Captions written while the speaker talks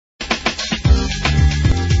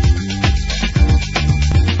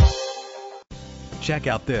Check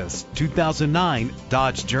out this 2009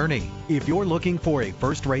 Dodge Journey. If you're looking for a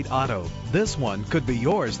first-rate auto, this one could be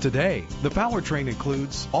yours today. The powertrain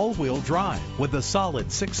includes all-wheel drive with a solid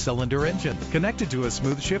 6-cylinder engine connected to a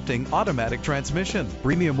smooth shifting automatic transmission.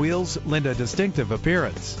 Premium wheels lend a distinctive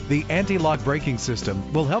appearance. The anti-lock braking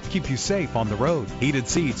system will help keep you safe on the road. Heated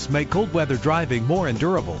seats make cold weather driving more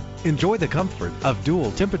endurable. Enjoy the comfort of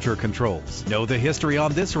dual temperature controls. Know the history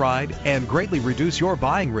on this ride and greatly reduce your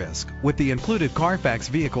buying risk with the included Carfax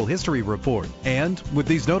Vehicle History Report. And with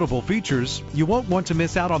these notable features, you won't want to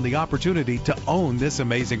miss out on the opportunity to own this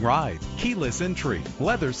amazing ride. Keyless entry,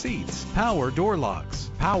 leather seats, power door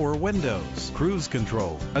locks, power windows, cruise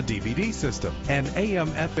control, a DVD system, and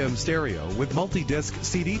AM/FM stereo with multi-disc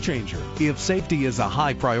CD changer. If safety is a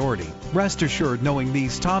high priority, rest assured knowing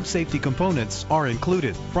these top safety components are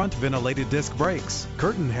included: front ventilated disc brakes,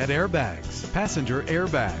 curtain head airbags, passenger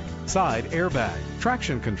airbag, side airbag,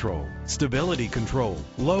 traction control, stability control,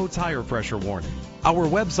 low tire pressure warning. Our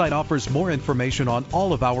website offers more information on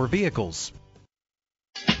all of our vehicles.